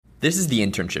This is the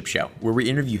Internship Show, where we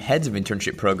interview heads of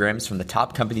internship programs from the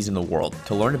top companies in the world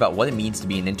to learn about what it means to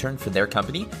be an intern for their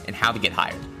company and how to get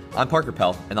hired. I'm Parker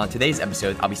Pell, and on today's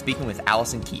episode, I'll be speaking with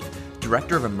Allison Keefe,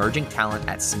 Director of Emerging Talent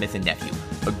at Smith & Nephew,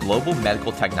 a global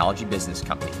medical technology business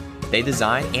company. They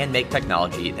design and make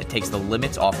technology that takes the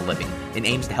limits off of living and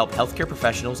aims to help healthcare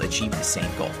professionals achieve the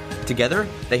same goal. Together,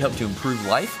 they hope to improve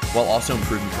life while also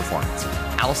improving performance.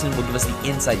 Allison will give us the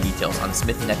inside details on the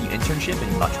Smith & Nephew internship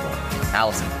and much more.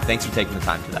 Allison, thanks for taking the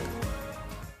time today.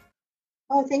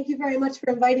 Oh, thank you very much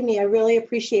for inviting me. I really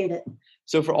appreciate it.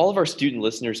 So for all of our student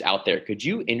listeners out there, could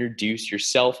you introduce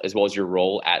yourself as well as your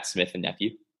role at Smith & Nephew?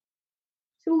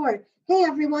 Sure. Hey,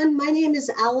 everyone. My name is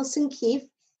Allison Keefe,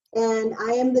 and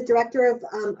I am the Director of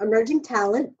Emerging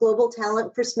Talent, Global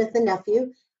Talent for Smith &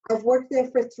 Nephew. I've worked there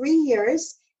for 3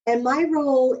 years, and my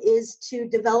role is to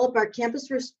develop our campus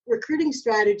recruiting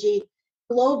strategy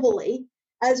globally,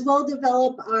 as well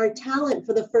develop our talent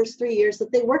for the first 3 years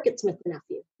that they work at Smith &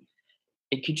 Nephew.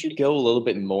 And could you go a little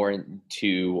bit more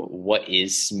into what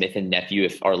is Smith & Nephew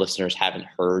if our listeners haven't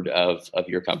heard of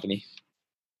your company?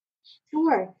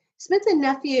 Sure. Smith &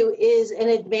 Nephew is an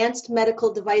advanced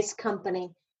medical device company,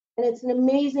 and it's an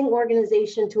amazing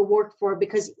organization to work for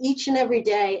because each and every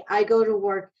day I go to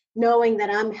work knowing that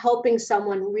I'm helping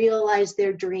someone realize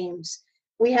their dreams.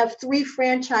 We have 3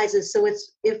 franchises, so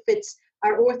if it's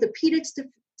our orthopedics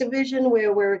division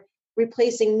where we're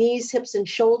replacing knees, hips, and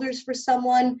shoulders for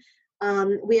someone.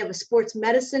 We have a sports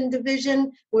medicine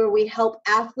division where we help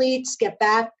athletes get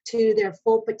back to their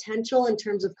full potential in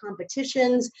terms of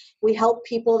competitions. We help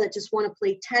people that just want to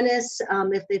play tennis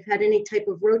if they've had any type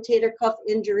of rotator cuff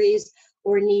injuries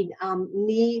or need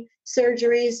knee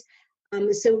surgeries.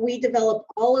 So we develop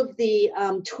all of the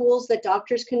tools that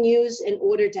doctors can use in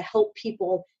order to help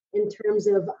people in terms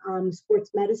of sports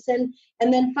medicine.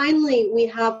 And then finally, we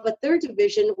have a 3rd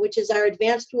division, which is our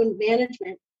advanced wound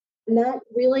management. And that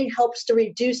really helps to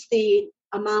reduce the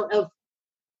amount of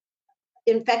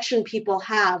infection people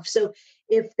have. So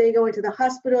if they go into the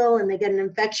hospital and they get an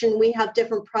infection, we have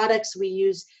different products we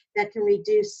use that can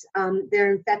reduce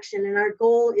their infection. And our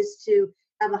goal is to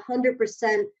have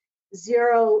 100%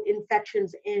 zero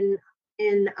infections in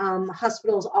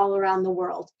hospitals all around the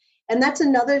world. And that's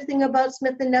another thing about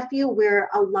Smith & Nephew. We're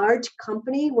a large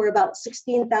company. We're about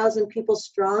 16,000 people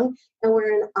strong, and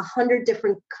we're in 100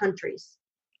 different countries.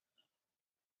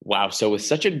 Wow. So with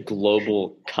such a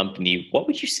global company, what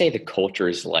would you say the culture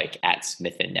is like at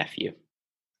Smith & Nephew?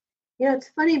 Yeah, it's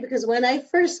funny because when I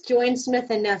first joined Smith &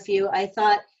 Nephew, I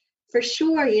thought for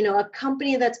sure, a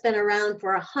company that's been around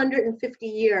for 150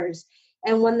 years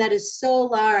and one that is so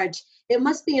large, it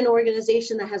must be an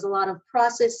organization that has a lot of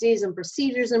processes and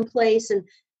procedures in place. And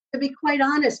to be quite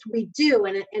honest, we do.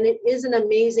 And it is an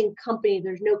amazing company.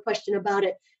 There's no question about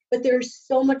it. But there's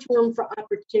so much room for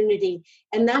opportunity.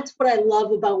 And that's what I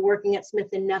love about working at Smith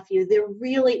 & Nephew. They're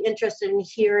really interested in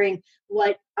hearing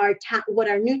what our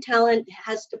new talent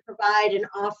has to provide and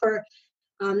offer.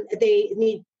 They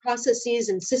need processes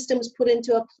and systems put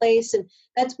into a place. And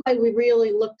that's why we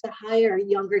really look to hire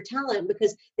younger talent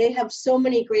because they have so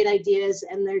many great ideas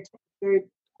and their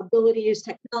ability to use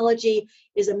technology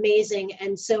is amazing.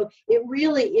 And so it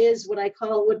really is what I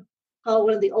would call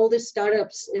one of the oldest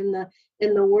startups in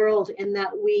the world, in that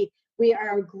we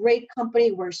are a great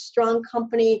company. We're a strong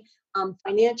company.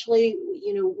 Financially,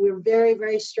 we're very,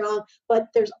 very strong, but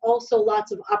there's also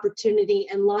lots of opportunity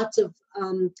and lots of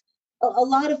a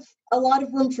lot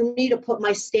of room for me to put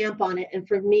my stamp on it and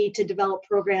for me to develop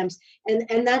programs.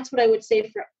 And that's what I would say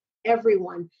for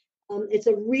everyone. It's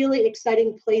a really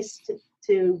exciting place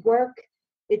to work.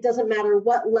 It doesn't matter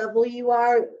what level you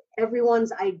are.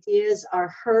 Everyone's ideas are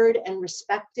heard and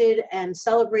respected and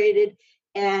celebrated.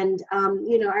 And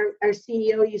our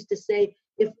CEO used to say,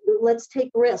 let's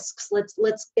take risks.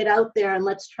 Let's get out there and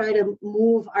let's try to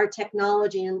move our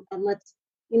technology and let's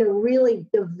really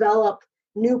develop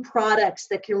new products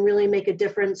that can really make a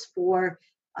difference for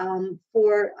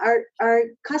our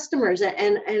customers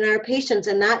and our patients.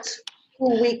 And that's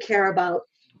who we care about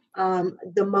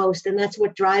the most. And that's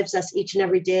what drives us each and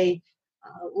every day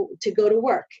to go to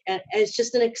work. And it's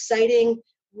just an exciting,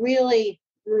 really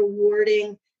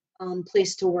rewarding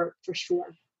place to work for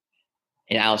sure.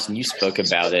 And Allison, you spoke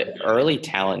about it. Early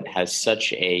talent has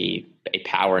such a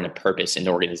power and a purpose in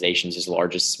organizations as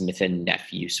large as Smith &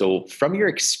 Nephew. So from your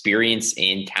experience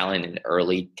in talent and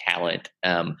early talent,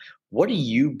 what do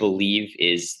you believe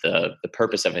is the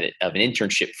purpose of an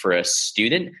internship for a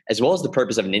student, as well as the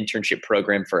purpose of an internship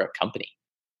program for a company?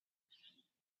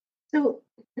 So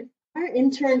our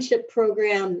internship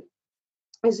program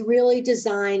is really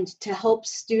designed to help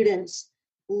students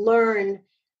learn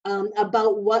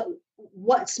about what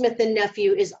what Smith and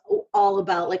Nephew is all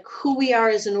about, like who we are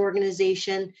as an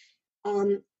organization.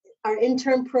 Our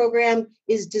intern program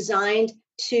is designed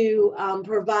to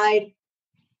provide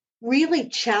really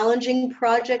challenging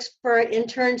projects for our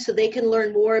interns so they can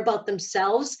learn more about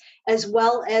themselves, as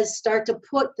well as start to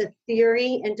put the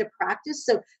theory into practice.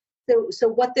 So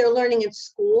what they're learning in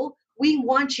school, we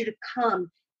want you to come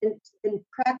and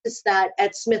practice that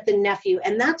at Smith and Nephew.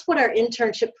 And that's what our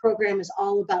internship program is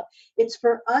all about. It's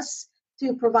for us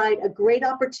to provide a great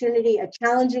opportunity, a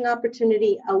challenging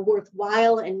opportunity, a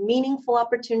worthwhile and meaningful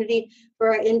opportunity for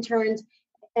our interns,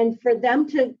 and for them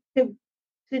to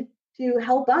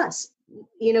help us.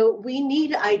 We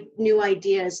need new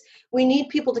ideas. We need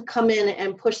people to come in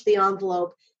and push the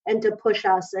envelope and to push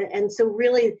us. And so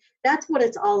really, that's what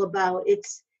it's all about. It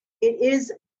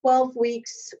is 12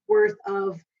 weeks worth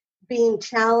of being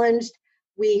challenged.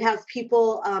 We have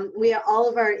people, all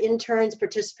of our interns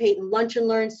participate in Lunch and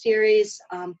Learn series.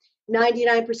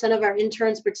 99% of our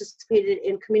interns participated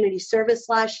in community service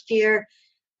last year.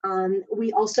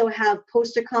 We also have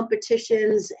poster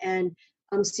competitions and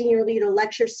senior leader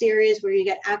lecture series where you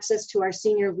get access to our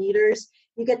senior leaders.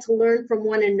 You get to learn from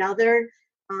one another.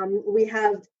 We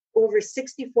have over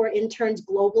 64 interns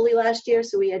globally last year.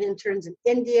 So we had interns in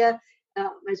India,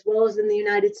 as well as in the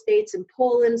United States and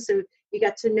Poland. So you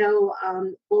get to know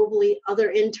globally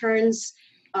other interns.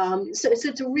 So it's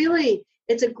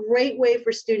a great way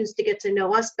for students to get to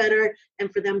know us better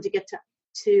and for them to get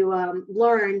to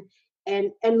learn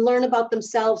and learn about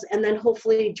themselves, and then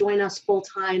hopefully join us full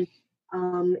time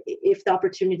if the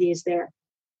opportunity is there.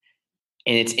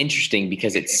 And it's interesting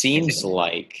because it seems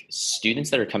like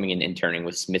students that are coming in interning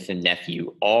with Smith and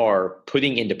Nephew are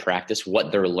putting into practice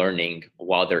what they're learning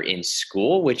while they're in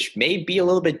school, which may be a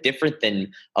little bit different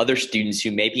than other students who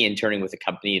may be interning with a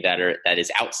company that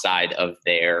is outside of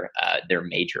their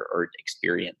major or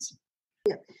experience.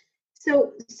 Yeah.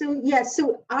 So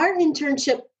our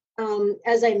internship,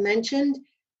 as I mentioned,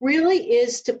 really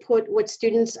is to put what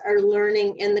students are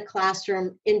learning in the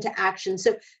classroom into action.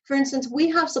 So for instance, we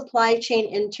have supply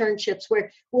chain internships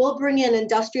where we'll bring in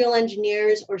industrial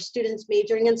engineers or students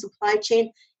majoring in supply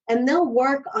chain, and they'll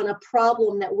work on a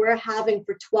problem that we're having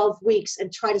for 12 weeks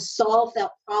and try to solve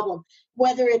that problem,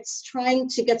 whether it's trying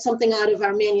to get something out of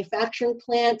our manufacturing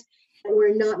plant and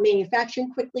we're not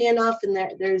manufacturing quickly enough, and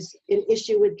there's an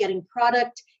issue with getting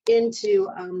product in to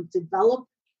develop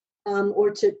or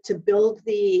to build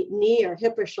the knee or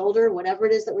hip or shoulder, whatever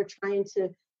it is that we're trying to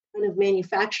kind of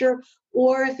manufacture,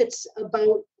 or if it's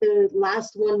about the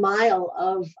last 1 mile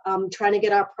of trying to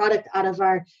get our product out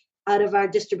of our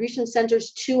distribution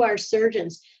centers to our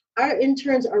surgeons. Our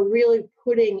interns are really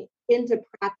putting into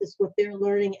practice what they're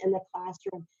learning in the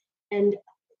classroom. And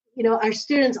our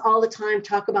students all the time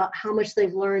talk about how much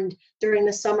they've learned during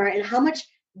the summer and how much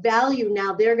value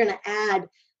now they're going to add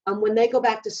when they go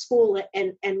back to school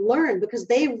and learn, because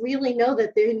they really know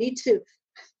that they need to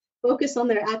focus on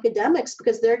their academics,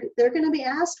 because they're going to be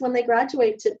asked when they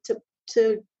graduate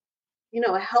to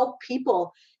help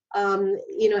people,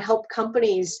 help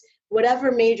companies,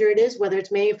 whatever major it is, whether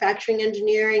it's manufacturing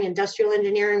engineering, industrial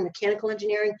engineering, mechanical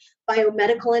engineering,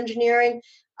 biomedical engineering.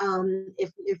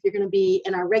 If you're going to be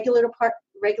in our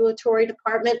regulatory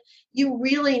department, you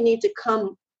really need to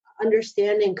come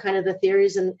understanding kind of the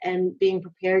theories and being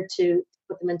prepared to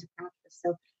put them into practice.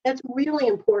 So that's really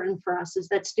important for us, is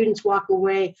that students walk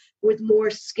away with more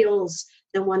skills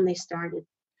than when they started.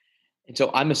 And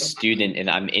so I'm a student and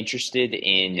I'm interested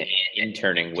in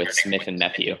interning with Smith and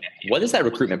Nephew. What does that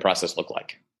recruitment process look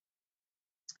like?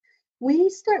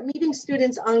 We start meeting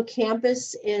students on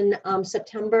campus in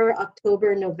September,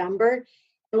 October, November,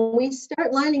 and we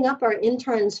start lining up our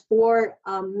interns for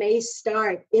May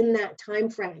start in that time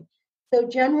frame. So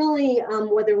generally,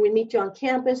 whether we meet you on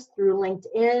campus through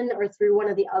LinkedIn or through one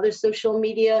of the other social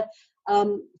media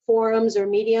forums or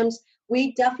mediums,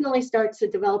 we definitely start to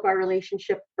develop our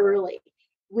relationship early.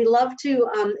 We love to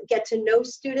get to know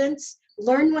students,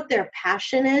 learn what their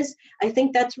passion is. I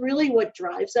think that's really what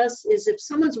drives us, is if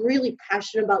someone's really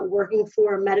passionate about working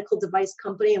for a medical device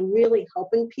company and really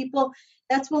helping people,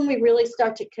 that's when we really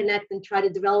start to connect and try to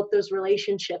develop those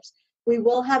relationships. We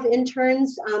will have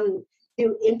interns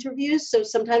do interviews. So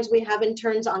sometimes we have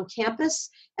interns on campus,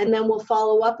 and then we'll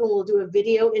follow up and we'll do a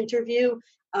video interview.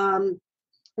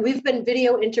 We've been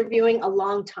video interviewing a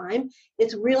long time.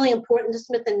 It's really important to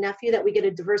Smith and Nephew that we get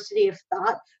a diversity of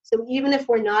thought. So even if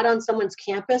we're not on someone's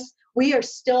campus, we are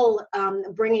still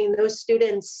bringing those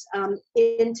students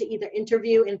in to either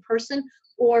interview in person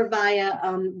or via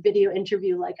video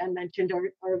interview, like I mentioned,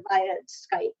 or via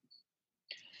Skype.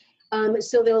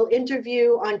 So they'll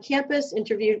interview on campus,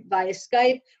 interview via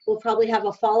Skype. We'll probably have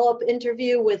a follow-up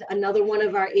interview with another one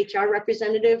of our HR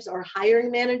representatives or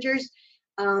hiring managers.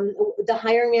 The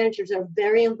hiring managers are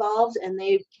very involved, and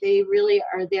they really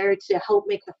are there to help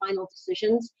make the final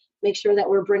decisions, make sure that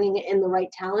we're bringing in the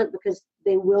right talent, because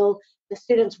the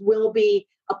students will be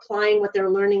applying what they're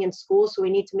learning in school. So we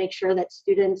need to make sure that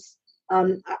students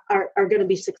are going to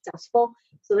be successful.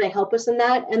 So they help us in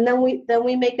that. And then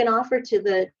we make an offer to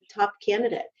the top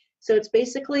candidate. So it's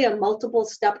basically a multiple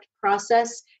step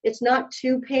process. It's not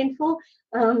too painful.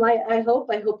 I hope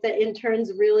that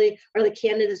interns really, or the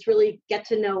candidates really, get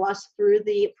to know us through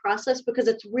the process, because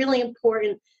it's really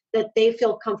important that they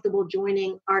feel comfortable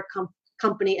joining our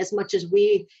company as much as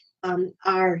we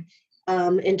are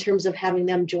in terms of having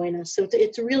them join us. So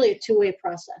it's really a two-way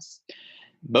process.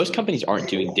 Most companies aren't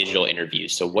doing digital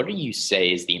interviews. So what do you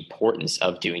say is the importance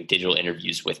of doing digital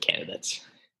interviews with candidates?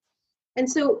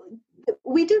 And so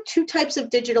we do two types of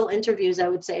digital interviews, I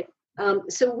would say.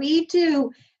 So we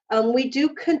do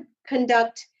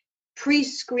conduct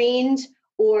pre-screened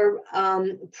or how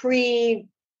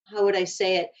would I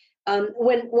say it?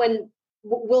 When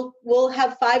we'll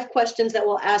have 5 questions that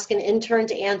we'll ask an intern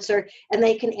to answer, and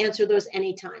they can answer those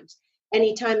anytime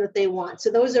that they want.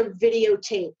 So those are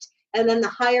videotaped. And then the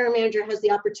hiring manager has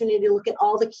the opportunity to look at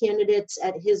all the candidates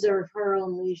at his or her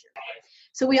own leisure.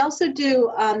 So we also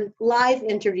do live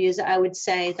interviews, I would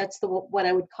say. That's what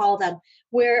I would call them,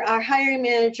 where our hiring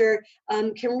manager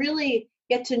can really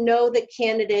get to know the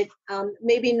candidate,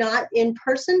 maybe not in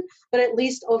person, but at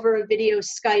least over a video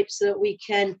Skype, so that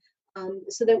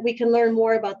we can learn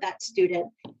more about that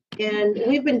student. And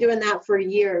we've been doing that for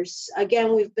years.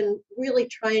 Again, we've been really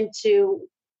trying to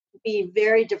be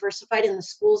very diversified in the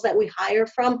schools that we hire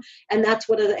from, and that's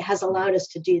what it has allowed us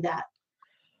to do that.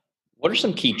 What are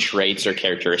some key traits or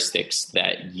characteristics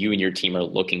that you and your team are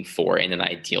looking for in an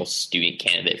ideal student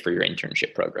candidate for your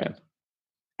internship program?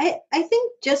 I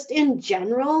think just in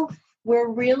general, we're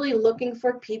really looking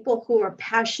for people who are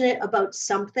passionate about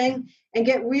something and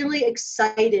get really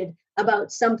excited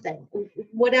about something,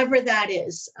 whatever that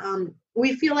is.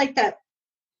 We feel like that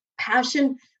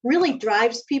passion really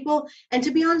drives people. And to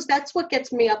be honest, that's what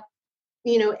gets me up,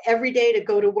 every day to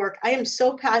go to work. I am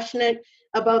so passionate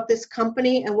about this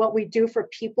company and what we do for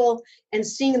people, and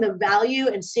seeing the value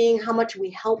and seeing how much we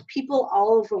help people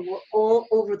all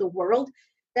over the world,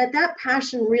 that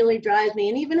passion really drives me.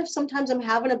 And even if sometimes I'm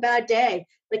having a bad day,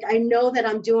 like I know that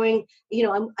I'm doing,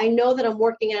 I know that I'm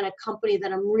working at a company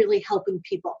that I'm really helping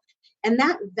people. And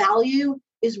that value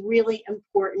is really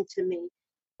important to me.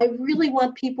 I really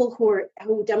want people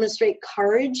who demonstrate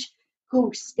courage,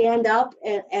 who stand up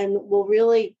and will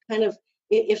really kind of,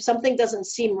 if something doesn't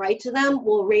seem right to them,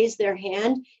 will raise their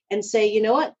hand and say, you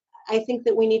know what, I think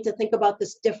that we need to think about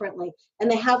this differently.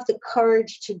 And they have the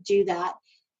courage to do that.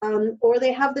 Or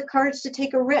they have the courage to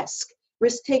take a risk.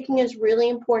 Risk taking is really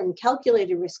important,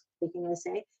 calculated risk taking, I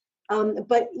say.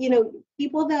 But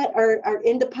people that are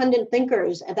independent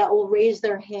thinkers that will raise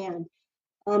their hand.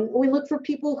 We look for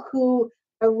people who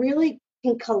are really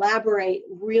can collaborate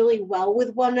really well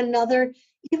with one another,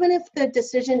 even if the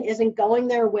decision isn't going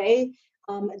their way.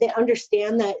 They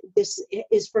understand that this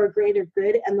is for a greater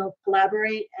good, and they'll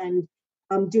collaborate and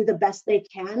do the best they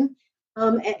can,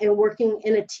 and working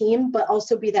in a team, but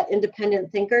also be that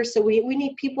independent thinker. So we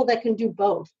need people that can do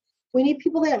both. We need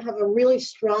people that have a really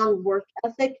strong work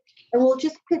ethic and will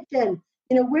just pitch in.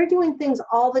 We're doing things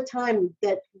all the time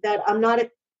that I'm not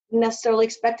necessarily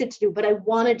expected to do, but I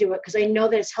want to do it because I know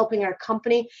that it's helping our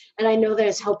company, and I know that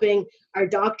it's helping our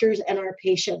doctors and our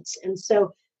patients. And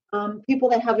so people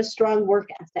that have a strong work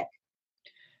ethic,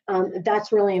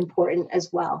 that's really important as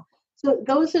well. So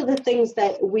those are the things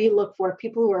that we look for: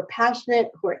 people who are passionate,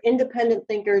 who are independent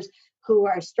thinkers, who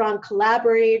are strong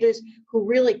collaborators, who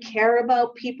really care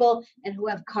about people, and who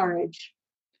have courage.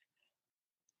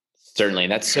 Certainly.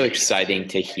 That's so exciting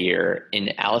to hear.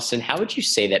 And Allison, how would you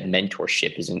say that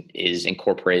mentorship is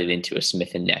incorporated into a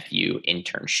Smith and Nephew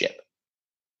internship?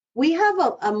 We have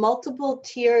a multiple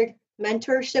tiered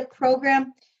mentorship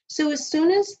program. So as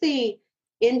soon as the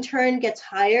intern gets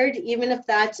hired, even if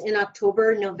that's in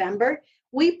October, November,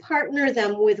 we partner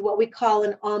them with what we call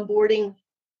an onboarding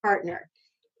partner.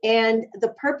 And the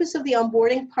purpose of the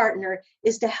onboarding partner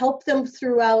is to help them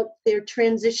throughout their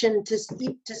transition to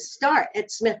start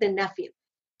at Smith and Nephew.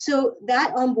 So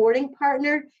that onboarding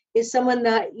partner is someone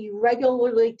that you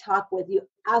regularly talk with. You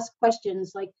ask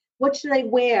questions like, what should I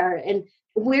wear? And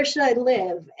where should I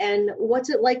live? And what's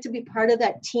it like to be part of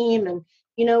that team? And,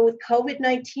 with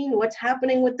COVID-19, what's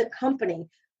happening with the company?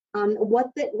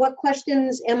 What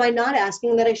questions am I not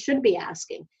asking that I should be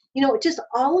asking? just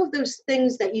all of those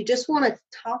things that you just want to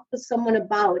talk with someone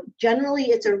about. Generally,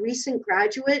 it's a recent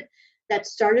graduate that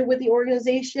started with the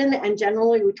organization, and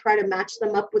generally we try to match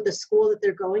them up with the school that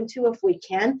they're going to if we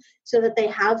can, so that they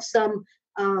have some,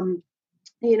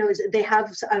 they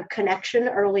have a connection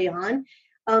early on.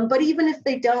 But even if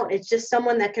they don't, it's just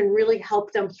someone that can really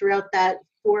help them throughout that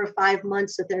 4 or 5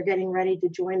 months that they're getting ready to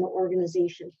join the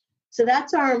organization. So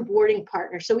that's our onboarding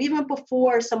partner. So even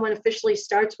before someone officially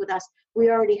starts with us, we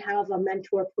already have a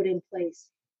mentor put in place.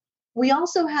 We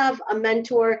also have a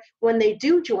mentor when they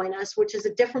do join us, which is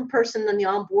a different person than the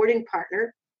onboarding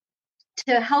partner,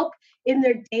 to help in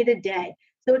their day-to-day.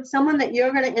 So it's someone that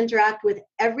you're going to interact with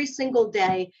every single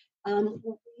day.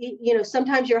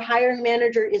 Sometimes your hiring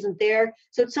manager isn't there.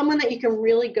 So it's someone that you can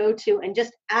really go to and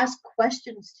just ask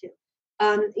questions to.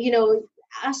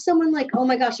 Ask someone like, oh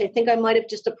my gosh, I think I might have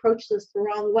just approached this the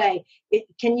wrong way.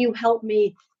 Can you help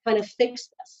me kind of fix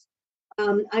this?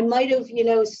 I might have,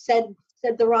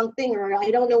 said the wrong thing, or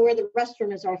I don't know where the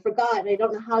restroom is, or I forgot. I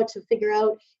don't know how to figure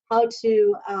out how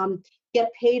to get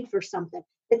paid for something.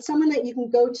 It's someone that you can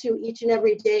go to each and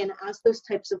every day and ask those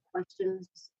types of questions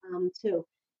too.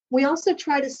 We also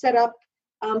try to set up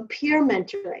peer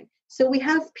mentoring. So we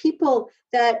have people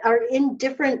that are in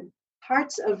different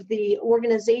parts of the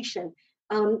organization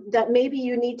that maybe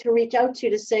you need to reach out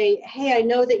to say, hey, I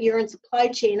know that you're in supply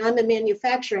chain, I'm in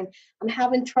manufacturing, I'm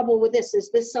having trouble with this. Is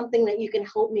this something that you can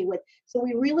help me with? So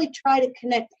we really try to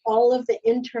connect all of the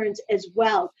interns as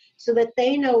well, so that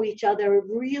they know each other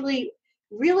really,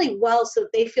 really well, so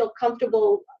that they feel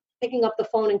comfortable picking up the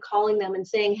phone and calling them and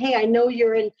saying, hey, I know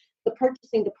you're in the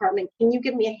purchasing department, can you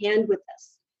give me a hand with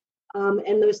this?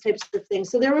 And those types of things.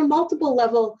 So there are multiple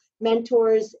level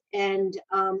mentors and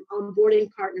onboarding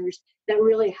partners that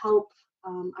really help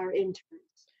our interns.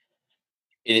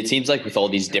 It seems like with all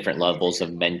these different levels of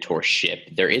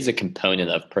mentorship, there is a component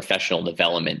of professional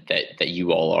development that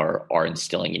you all are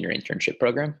instilling in your internship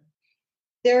program.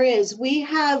 There is. We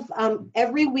have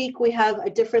every week we have a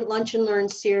different lunch and learn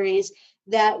series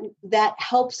that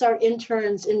helps our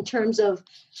interns in terms of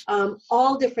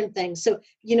all different things. So,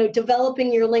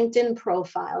 developing your LinkedIn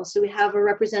profile. So we have a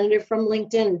representative from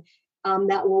LinkedIn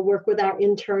that will work with our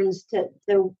interns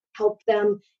to help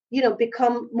them,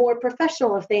 become more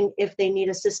professional if they need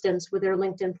assistance with their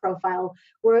LinkedIn profile.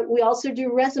 We also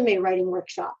do resume writing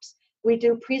workshops. We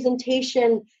do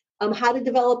presentation, how to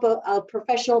develop a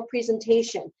professional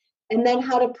presentation, and then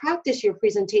how to practice your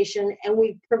presentation. And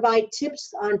we provide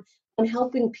tips on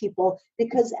helping people,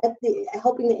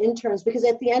 helping the interns, because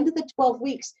at the end of the 12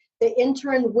 weeks, the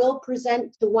intern will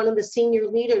present to one of the senior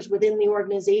leaders within the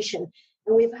organization.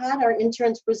 And we've had our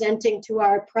interns presenting to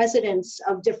our presidents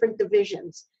of different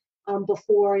divisions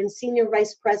before, and senior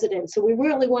vice presidents. So we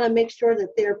really want to make sure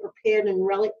that they're prepared and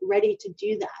ready to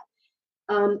do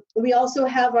that. We also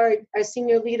have our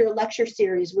senior leader lecture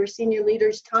series, where senior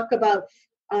leaders talk about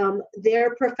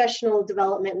their professional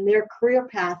development and their career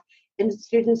path, and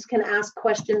students can ask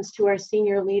questions to our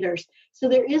senior leaders. So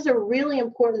there is a really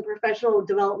important professional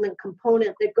development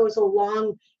component that goes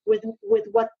along with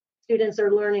what students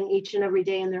are learning each and every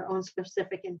day in their own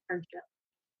specific internship.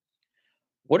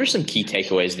 What are some key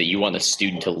takeaways that you want a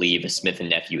student to leave a Smith &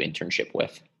 Nephew internship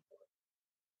with?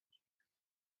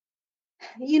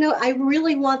 I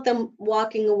really want them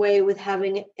walking away with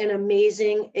having an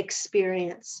amazing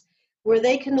experience, where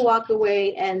they can walk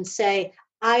away and say,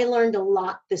 I learned a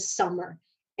lot this summer.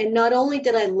 And not only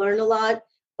did I learn a lot,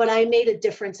 but I made a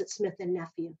difference at Smith &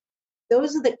 Nephew.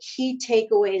 Those are the key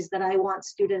takeaways that I want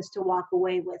students to walk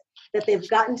away with, that they've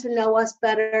gotten to know us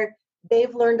better,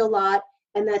 they've learned a lot,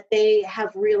 and that they have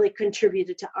really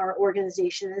contributed to our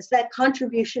organization. It's that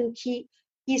contribution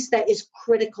piece that is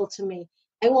critical to me.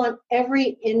 I want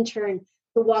every intern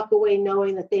to walk away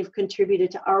knowing that they've contributed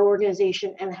to our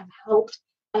organization and have helped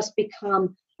us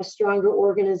become a stronger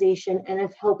organization, and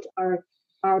have helped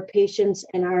our patients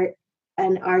and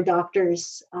our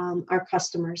doctors, our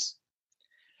customers.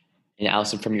 And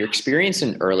Allison, from your experience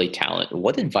in early talent,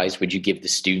 what advice would you give the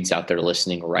students out there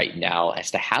listening right now as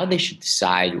to how they should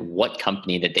decide what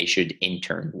company that they should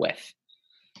intern with?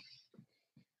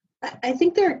 I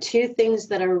think there are two things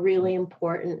that are really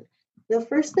important. The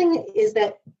first thing is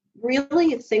that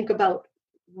really think about,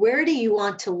 where do you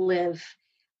want to live?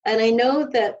 And I know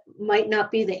that might not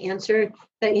be the answer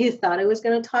that you thought I was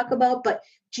going to talk about, but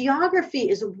geography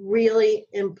is really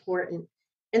important.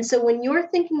 And so when you're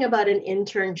thinking about an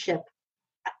internship,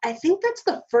 I think that's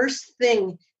the first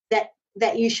thing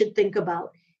that you should think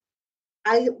about.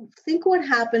 I think what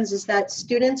happens is that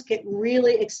students get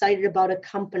really excited about a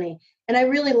company. And I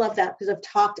really love that, because I've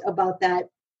talked about that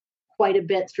quite a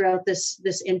bit throughout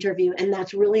this interview. And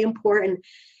that's really important.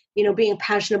 being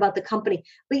passionate about the company.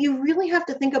 But you really have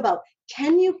to think about,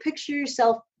 can you picture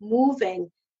yourself moving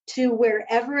to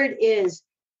wherever it is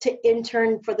to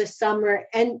intern for the summer,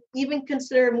 and even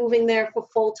consider moving there for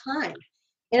full time?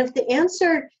 And if the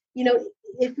answer,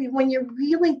 when you're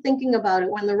really thinking about it,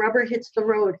 when the rubber hits the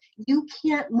road, you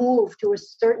can't move to a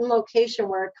certain location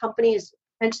where a company is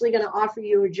potentially going to offer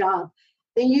you a job,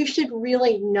 then you should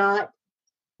really not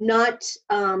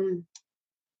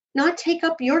take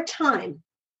up your time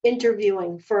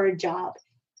interviewing for a job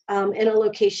in a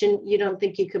location you don't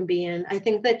think you can be in. I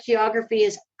think that geography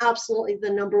is absolutely the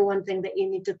number one thing that you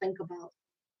need to think about.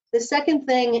 The second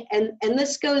thing, and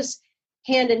this goes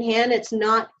hand in hand, it's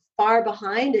not far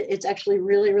behind, it's actually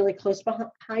really, really close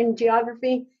behind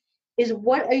geography, is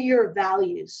what are your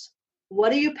values?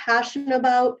 What are you passionate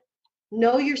about?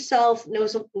 Know yourself,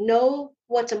 know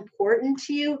what's important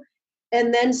to you,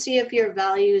 and then see if your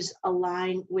values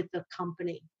align with the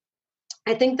company.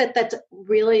 I think that that's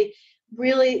really,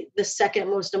 really the second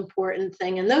most important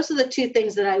thing. And those are the two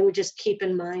things that I would just keep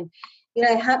in mind.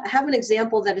 I have an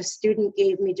example that a student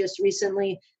gave me just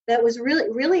recently that was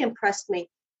really, really impressed me.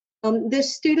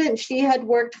 This student, she had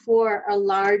worked for a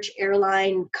large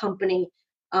airline company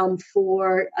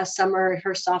for a summer,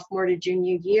 her sophomore to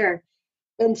junior year.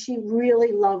 And she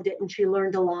really loved it, and she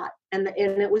learned a lot, and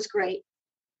it was great.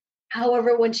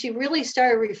 However, when she really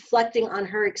started reflecting on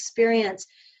her experience,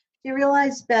 she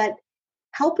realized that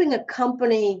helping a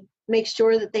company make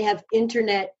sure that they have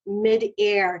internet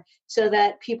mid-air so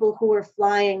that people who are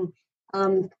flying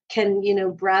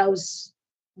can, browse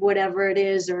whatever it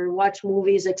is or watch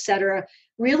movies, etc.,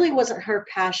 really wasn't her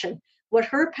passion. What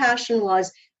her passion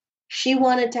was, she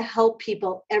wanted to help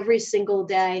people every single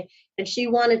day, and she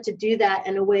wanted to do that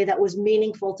in a way that was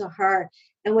meaningful to her.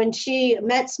 And when she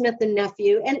met Smith &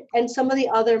 Nephew and some of the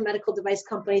other medical device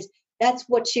companies, that's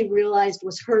what she realized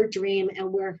was her dream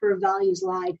and where her values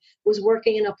lied, was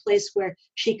working in a place where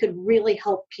she could really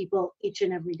help people each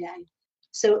and every day.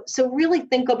 So really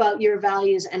think about your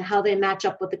values and how they match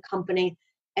up with the company.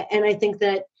 And I think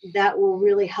that will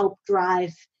really help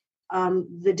drive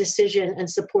the decision and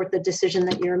support the decision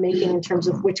that you're making in terms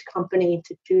of which company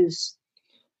to choose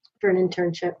for an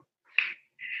internship.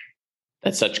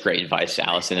 That's such great advice,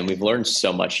 Allison. And we've learned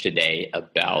so much today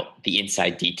about the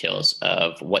inside details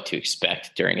of what to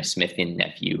expect during a Smith &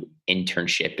 Nephew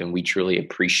internship, and we truly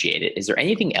appreciate it. Is there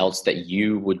anything else that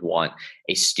you would want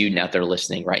a student out there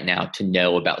listening right now to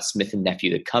know about Smith &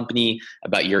 Nephew, the company,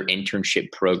 about your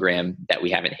internship program that we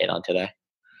haven't hit on today?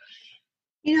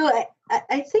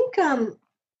 I think,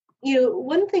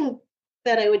 one thing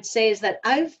that I would say is that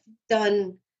I've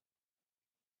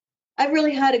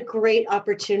really had a great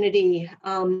opportunity,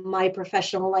 my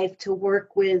professional life, to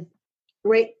work with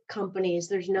great companies.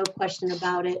 There's no question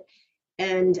about it.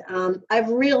 And I've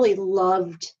really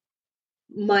loved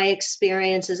my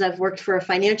experiences. I've worked for a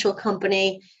financial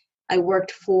company. I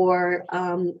worked for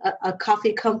a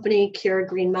coffee company, Keurig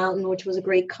Green Mountain, which was a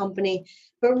great company.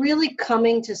 But really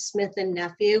coming to Smith &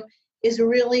 Nephew is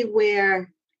really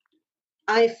where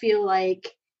I feel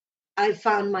like I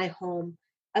found my home.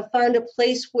 I found a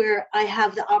place where I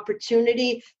have the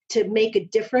opportunity to make a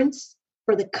difference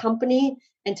for the company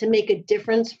and to make a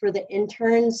difference for the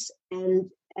interns and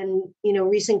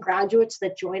recent graduates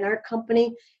that join our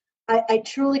company. I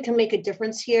truly can make a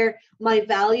difference here. My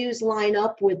values line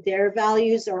up with their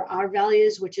values, or our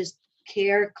values, which is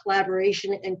care,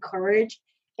 collaboration, and courage.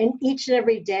 And each and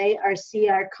every day I see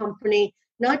our company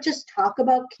not just talk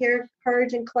about care,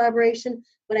 courage, and collaboration,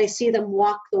 but I see them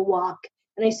walk the walk.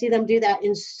 And I see them do that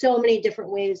in so many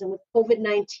different ways. And with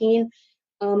COVID-19,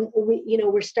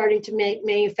 we're starting to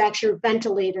manufacture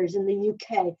ventilators in the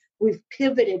UK. We've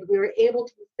pivoted. We were able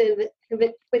to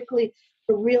pivot quickly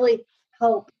to really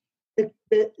help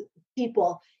the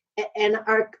people. And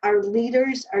our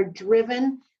leaders are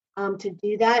driven to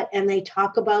do that. And they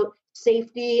talk about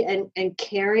safety and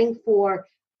caring for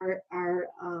our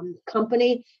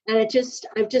company. And I've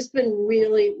just been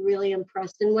really, really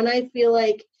impressed. And when I feel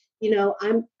like,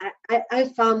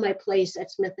 I found my place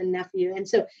at Smith & Nephew. And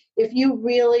so if you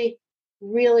really,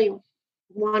 really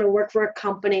want to work for a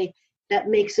company that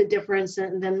makes a difference,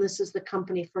 then this is the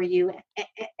company for you.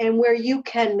 And where you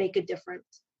can make a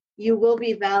difference, you will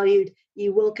be valued,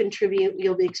 you will contribute,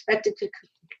 you'll be expected to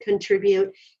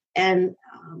contribute. And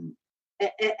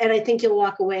I think you'll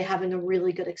walk away having a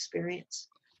really good experience.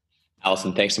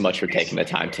 Allison, thanks so much for taking the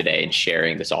time today and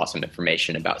sharing this awesome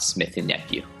information about Smith &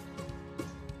 Nephew.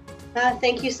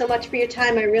 Thank you so much for your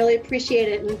time. I really appreciate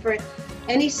it. And for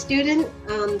any student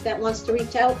that wants to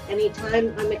reach out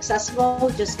anytime, I'm accessible.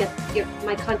 Just get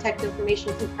my contact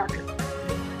information from Parker.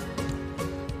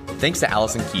 Thanks to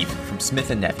Allison Keefe from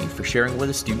Smith & Nephew for sharing what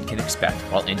a student can expect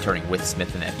while interning with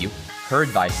Smith & Nephew, her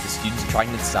advice to students trying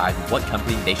to decide what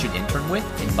company they should intern with,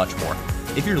 and much more.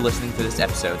 If you're listening to this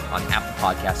episode on Apple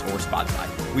Podcasts or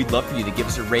Spotify, we'd love for you to give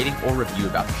us a rating or review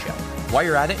about the show. While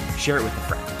you're at it, share it with a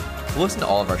friend. To listen to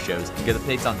all of our shows and get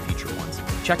updates on future ones,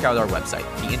 check out our website,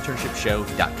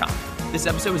 theinternshipshow.com. This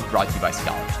episode is brought to you by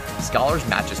Scholars. Scholars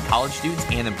matches college students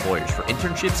and employers for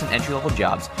internships and entry-level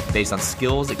jobs based on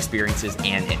skills, experiences,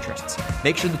 and interests.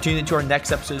 Make sure to tune into our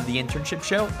next episode of The Internship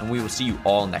Show, and we will see you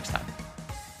all next time.